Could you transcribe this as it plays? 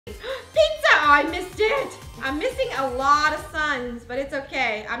I missed it. I'm missing a lot of suns, but it's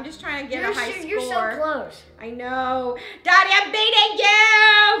okay. I'm just trying to get a high score. You're so close. I know. Daddy, I'm beating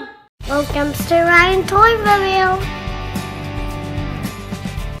you! Welcome to Ryan Toy Review.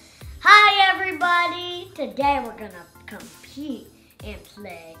 Hi everybody. Today we're gonna compete and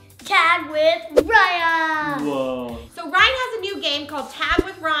play Tag with Ryan. Whoa. So Ryan has a new game called Tag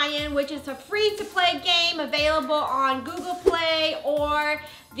with Ryan, which is a free-to-play game available on Google Play or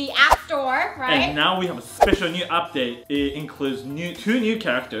the App Store, right? And now we have a special new update. It includes two new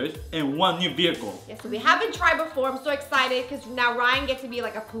characters and one new vehicle. Yeah, so we haven't tried before. I'm so excited because now Ryan gets to be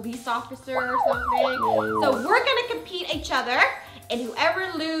like a police officer or something. Whoa. So we're gonna compete each other, and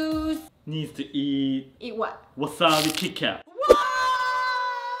whoever loses Needs to eat what? wasabi Kit Kat. What?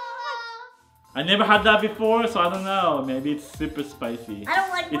 I never had that before, so I don't know. Maybe it's super spicy. I don't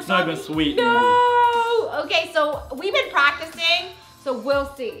like wasabi. It's not even sweet. No! Okay, so we've been practicing, so we'll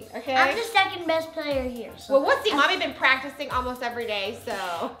see, okay? I'm the second best player here. So well, we'll see. Mommy's been practicing almost every day,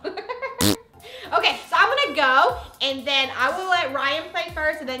 so. Okay, so I'm gonna go, and then I will let Ryan play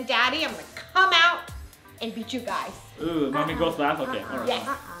first, and then Daddy, I'm gonna come out and beat you guys. Ooh, mommy goes last? Okay, alright. Yes.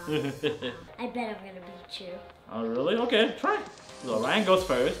 I bet I'm gonna beat you. Oh, really? Okay, try. So Ryan goes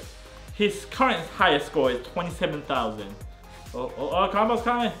first. His current highest score is 27,000. Oh, combo's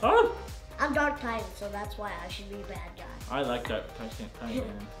coming. Oh! I'm Dark Titan, so that's why I should be bad guy. I like that Titan.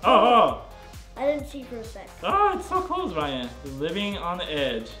 Oh! I didn't see for a sec. Oh, it's so close, Ryan. Living on the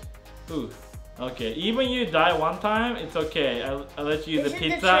edge. Ooh. Okay, even you die one time, it's okay. I'll let you use the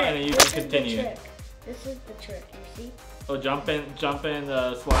pizza and then you can continue. This is the trick, you see? Oh, jump in,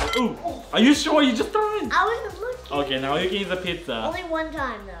 slide. Ooh! Are you sure you just died? I wasn't looking. Okay, now you can use the pizza. Only one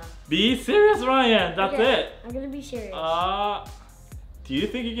time though. Be serious, Ryan. That's it. I'm gonna be serious. Do you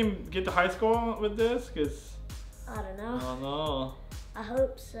think you can get the high score with this? Cause I don't know. I don't know. I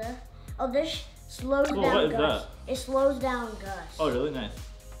hope so. Oh, this slows down what is Gus. that? It slows down Gus. Oh, really nice.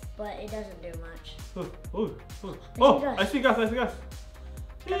 But it doesn't do much. Oh! I see Gus.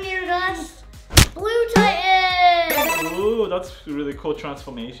 Come here, Gus. Blue Titan. Ooh, that's a really cool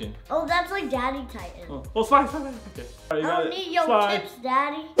transformation. Oh, that's like Daddy Titan. Oh, slide. Okay. I don't need your tips,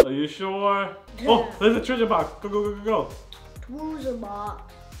 Daddy. Are you sure? Oh, there's a treasure box. Go. Woozer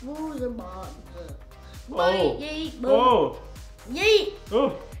box. Oh. Yeet. Oh. Yeet.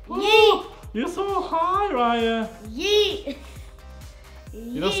 Oh. Yeet. You're so high, Ryan. Yeet.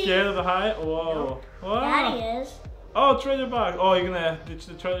 You're not scared of the height? Whoa. Wow. Daddy is. Oh, treasure box. Oh, you're gonna ditch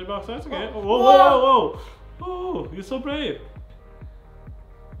the treasure box? That's okay. Oh. Whoa. Oh, you're so brave.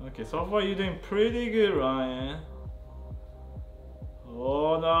 Okay, so far you're doing pretty good, Ryan.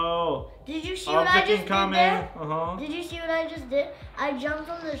 Oh no. Did you see what I just did there? Uh-huh. Did you see what I just did? I jumped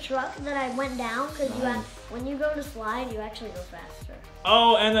on the truck, then I went down because when you go to slide, you actually go faster.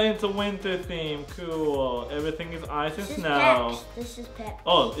 Oh, and then it's a winter theme. Cool. Everything is ice and snow. This is Peck.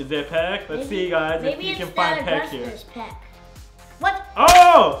 Oh, is there Peck? Let's see, guys, if you can find Peck here. Peck. What?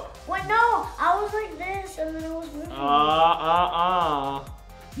 Oh! What? No, I was like this, and then it was moving.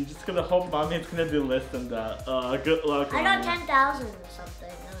 You just gonna hope Mommy's gonna do less than that. Good luck. I got 10,000 or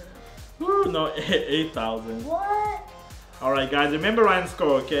something. I don't know. Ooh, no, 8,000. What? All right, guys, remember Ryan's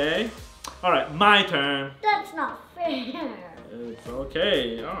score, okay? All right, my turn. That's not fair. It's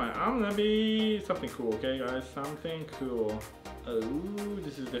okay. All right, I'm gonna be something cool, okay, guys? Something cool. Ooh,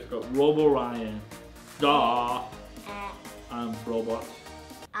 this is difficult. Robo Ryan. Duh. I'm robot.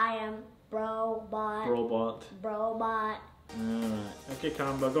 I am Brobot. Brobot. Alright. Okay,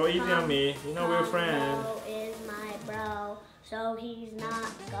 Combo, go easy on me. You know we're friends. Combo is my bro, so he's not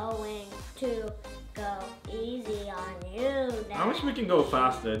going to go easy on you now. I wish we can go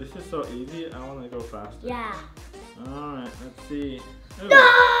faster. This is so easy. I want to go faster. Yeah. Alright, let's see. Ooh. No!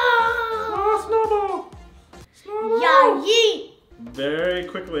 Oh, Snowball! Yeah, yeet! Very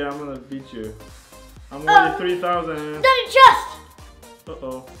quickly, I'm gonna beat you. I'm already 3,000. Then chest!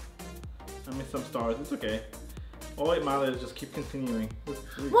 Uh-oh. I missed some stars. It's okay. All it matters is just keep continuing.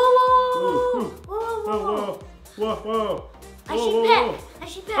 Whoa. I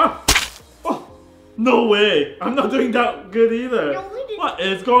see Peck. Ah. Oh, no way. I'm not doing that good either. What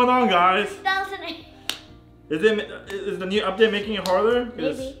is going on, guys? 2008. Is the new update making it harder?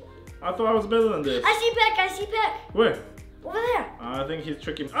 Maybe. I thought I was better than this. I see Peck. Where? Over there. I think he's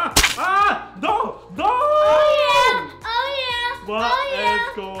tricking me. No! Oh yeah. What is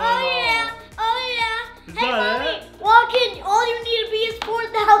going on? Is Hey, that Mommy, it? walk in. All you need to be is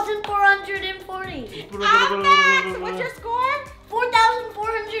 4,440. Max, what's your score?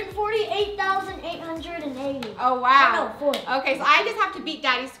 4,440, 8,880. Oh, wow. Oh, no, 40. Okay, so I just have to beat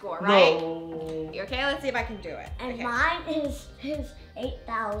Daddy's score, right? No. Okay, let's see if I can do it. And okay. mine is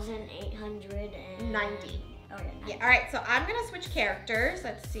 8,890. Okay. Yeah, all right, so I'm gonna switch characters.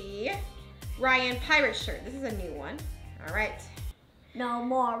 Let's see. Ryan, pirate shirt. This is a new one. All right. No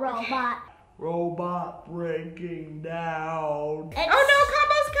more robot. Robot breaking down. It's, Oh no,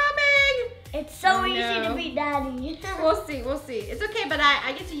 combo's coming! It's so Oh, easy no. to beat Daddy. We'll see, we'll see. It's okay, but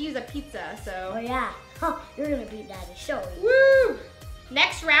I get to use a pizza, Oh so. yeah. Huh, you're gonna beat Daddy so easy. Woo!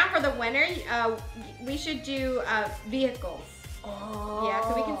 Next round for the winner, we should do vehicles. Oh. Yeah,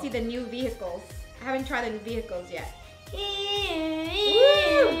 so we can see the new vehicles. I haven't tried the new vehicles yet.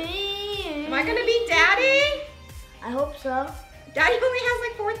 Am I gonna beat Daddy? I hope so. Daddy only has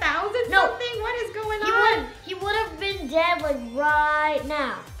like 4,000 No. something. What is going on? He would have been dead like right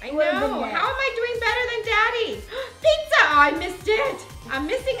now. I He would have been know. dead. How am I doing better than Daddy? Pizza! Oh, I missed it. I'm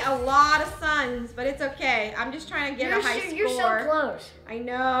missing a lot of suns, but it's okay. I'm just trying to get a high score. You're so close. I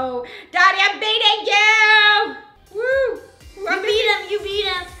know. Daddy, I'm beating you! Woo! You beat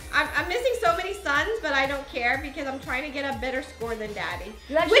him. I'm missing so many suns, but I don't care because I'm trying to get a better score than Daddy.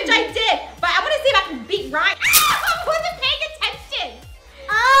 You actually Which I did. did, but I want to see if I can beat Ryan. I wasn't paying attention.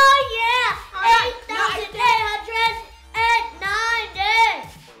 Oh yeah! Alright, no, 8,890.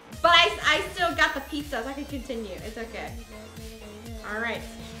 But I still got the pizza, so I can continue. It's okay. All right.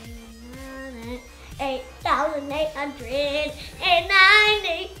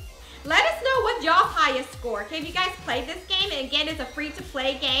 8,890. Let us know what y'all's highest score. Okay, if you guys played this game, and again, it's a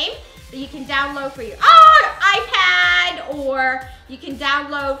free-to-play game that you can download for your iPad, or you can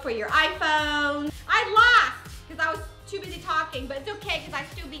download for your iPhone. I lost because I was too busy talking, but it's okay because I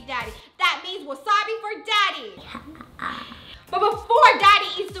still beat Daddy. That means wasabi for Daddy. But before Daddy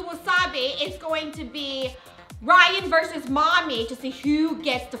eats the wasabi, it's going to be Ryan versus Mommy to see who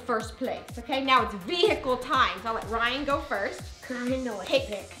gets the first place. Okay, now it's vehicle time. So I'll let Ryan go first. I know what to Pick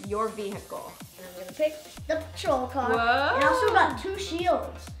pick. your vehicle. And I'm gonna pick the patrol car. Whoa. And I also got 2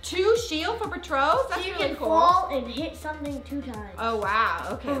 shields. 2 shield for patrols? That's So you really can cool. fall and hit something 2 times. Oh, wow.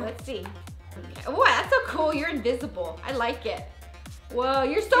 Okay, let's see. Okay. Wow, that's so cool. You're invisible. I like it. Whoa,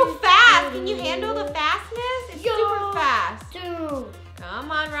 you're so fast. Can you handle the fastness? It's super fast. Dude.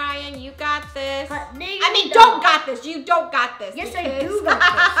 Come on, Ryan. You got this. I I mean, don't got this. You don't got this. Yes, I because- do got this.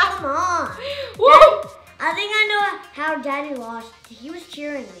 Come on. Woo! I think I know how Daddy lost. He was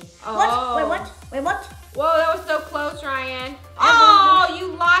cheering me. Oh. What? Wait, what? Wait, what? Whoa, that was so close, Ryan. Oh, you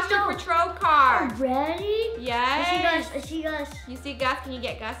lost your No. patrol car. Already? Yes. I see Gus. You see Gus? Can you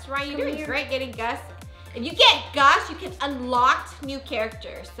get Gus? Ryan, you're Come doing here. great getting Gus. If you get Gus, you can unlock new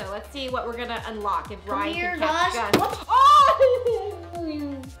characters. So let's see what we're gonna unlock if Ryan here, can catch Gus. Gus. What? Oh!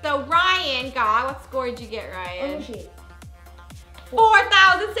 So Ryan got, what score did you get, Let Ryan? me see.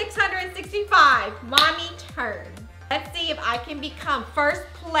 4,665. Mommy turn. Let's see if I can become first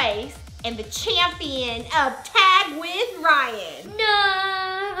place and the champion of Tag with Ryan. No.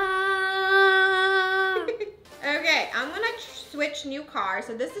 Okay, I'm gonna switch new cars.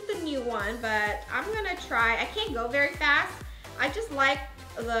 So this is the new one, but I'm gonna try. I can't go very fast. I just like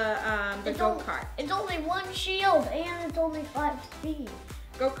the go-kart. It's only 1 shield and it's only 5 speed.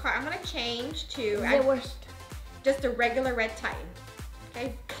 Go-kart. I'm gonna change to The worst. just a regular Red Titan.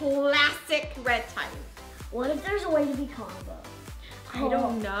 Okay, classic Red Titan. What if there's a way to be combo? I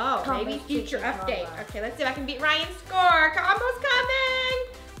don't know. Combo Maybe future chasing update. combo. Okay, let's see if I can beat Ryan's score. Combo's coming.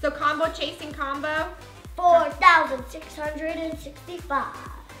 So combo chasing combo. 4,665.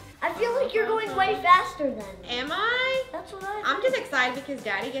 I feel like you're going way faster than me. Am I? That's what I I'm just excited because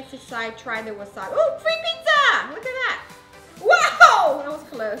Daddy gets to try the wasabi. Oh, free pizza! Look at that. Wow, that was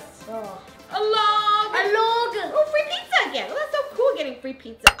close. Oh. A Logan. Oh, free pizza again. Oh, that's so cool getting free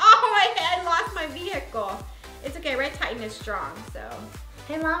pizza. Oh, I lost my vehicle. It's okay, Red Titan is strong, so.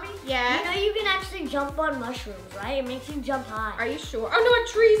 Hey, Mommy? Yes? You know you can actually jump on mushrooms, right? It makes you jump high. Are you sure? Oh no, a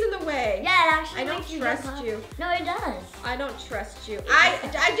tree's in the way. Yeah, it actually I don't makes you trust jump high. you. No, it does. I don't trust you. I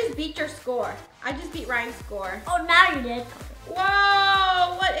just beat your score. I just beat Ryan's score. Oh, now you did.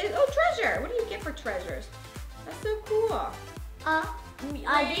 Whoa, what is, oh, treasure. What do you get for treasures? That's so cool. I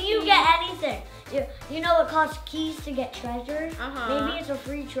think you get anything. You know it costs keys to get treasures? Uh-huh. Maybe it's a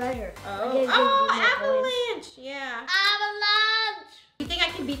free treasure. Oh, Like, it gives you more coins. avalanche. Yeah. Avalanche! You think I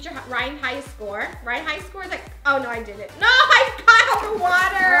can beat your Ryan highest score? Ryan highest score is like, oh no, I didn't. No, I got out the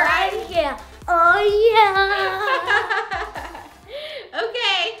water. Oh, yeah. Oh, yeah.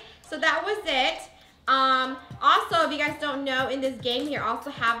 Okay, so that was it. Also, if you guys don't know, in this game you also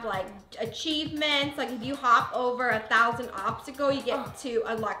have like achievements. Like if you hop over 1,000 obstacles, you get to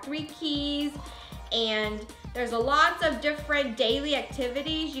unlock 3 keys. And there's a lots of different daily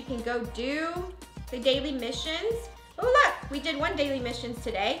activities you can go do, the daily missions. Oh look, we did one daily missions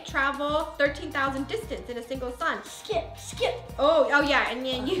today. Travel 13,000 distance in a single sun. Skip. Oh yeah, and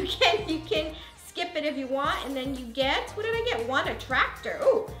then you can skip it if you want, and then you get, what did I get? A tractor.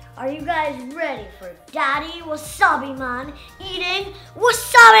 Ooh. Are you guys ready for Daddy Wasabi Man eating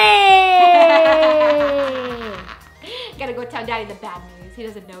wasabi? Gotta go tell Daddy the bad news. He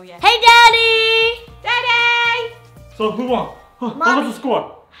doesn't know yet. Hey, Daddy! Daddy! So who won? What was the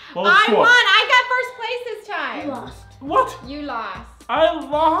score? What was the I score? won. I got first place this time. You lost. What? You lost. I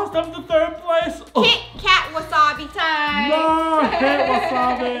lost. I'm the third place. Oh. Kit Kat wasabi time. No, I hate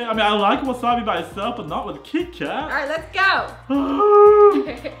wasabi. I mean, I like wasabi by itself, but not with Kit All Kat. right, let's go.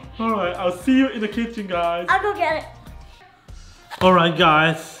 All right, I'll see you in the kitchen, guys. I'll go get it. All right,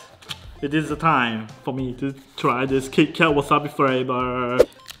 guys. It is the time for me to try this Kit Kat wasabi flavor.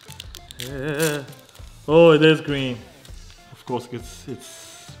 Yeah. Oh, it is green. Of course, it's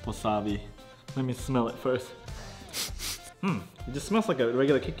wasabi. Let me smell it first. It just smells like a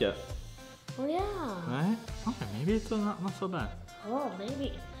regular Kit Kat. Oh yeah. Right? Okay, maybe it's not so bad. Oh,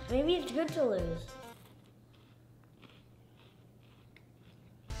 maybe it's good to lose.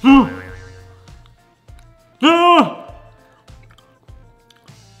 No!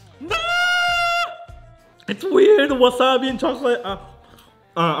 It's weird, wasabi and chocolate. I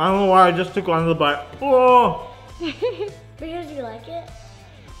don't know why I just took one of the bite. Oh! Because you like it?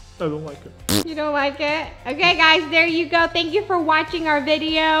 I don't like it. You don't like it? Okay, guys, there you go. Thank you for watching our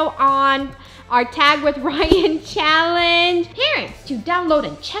video on our Tag with Ryan challenge. Parents, to download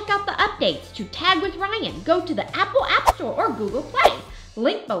and check out the updates to Tag with Ryan, go to the Apple App Store or Google Play.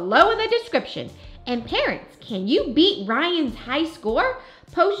 Link below in the description. And parents, can you beat Ryan's high score?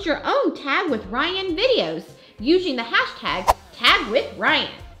 Post your own Tag with Ryan videos using the hashtag #TagWithRyan.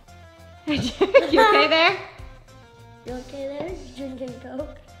 You okay there? You okay there? You drinking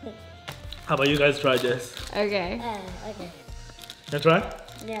Coke? How about you guys try this? Okay. Okay. Gonna try?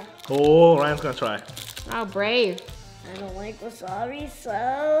 Yeah. Oh, Ryan's gonna try. Oh, brave. I don't like wasabi,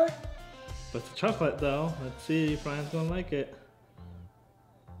 so... But it's chocolate though. Let's see if Ryan's gonna like it.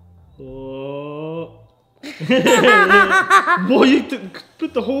 Oh. Boy, you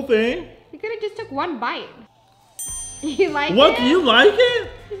put the whole thing? You could have just took one bite. You like What? it? You like it?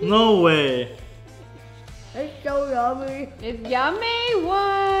 No way. It's so yummy. It's yummy.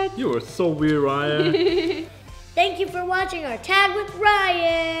 What? You are so weird, Ryan. Thank you for watching our Tag with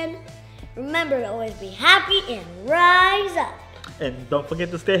Ryan. Remember to always be happy and rise up. And don't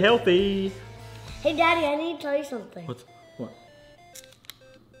forget to stay healthy. Hey, Daddy, I need to tell you something. What?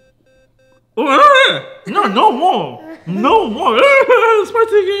 No more. No more.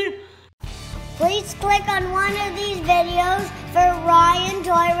 Spicy. Please click on one of these videos for Ryan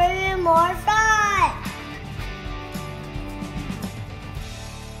to learn more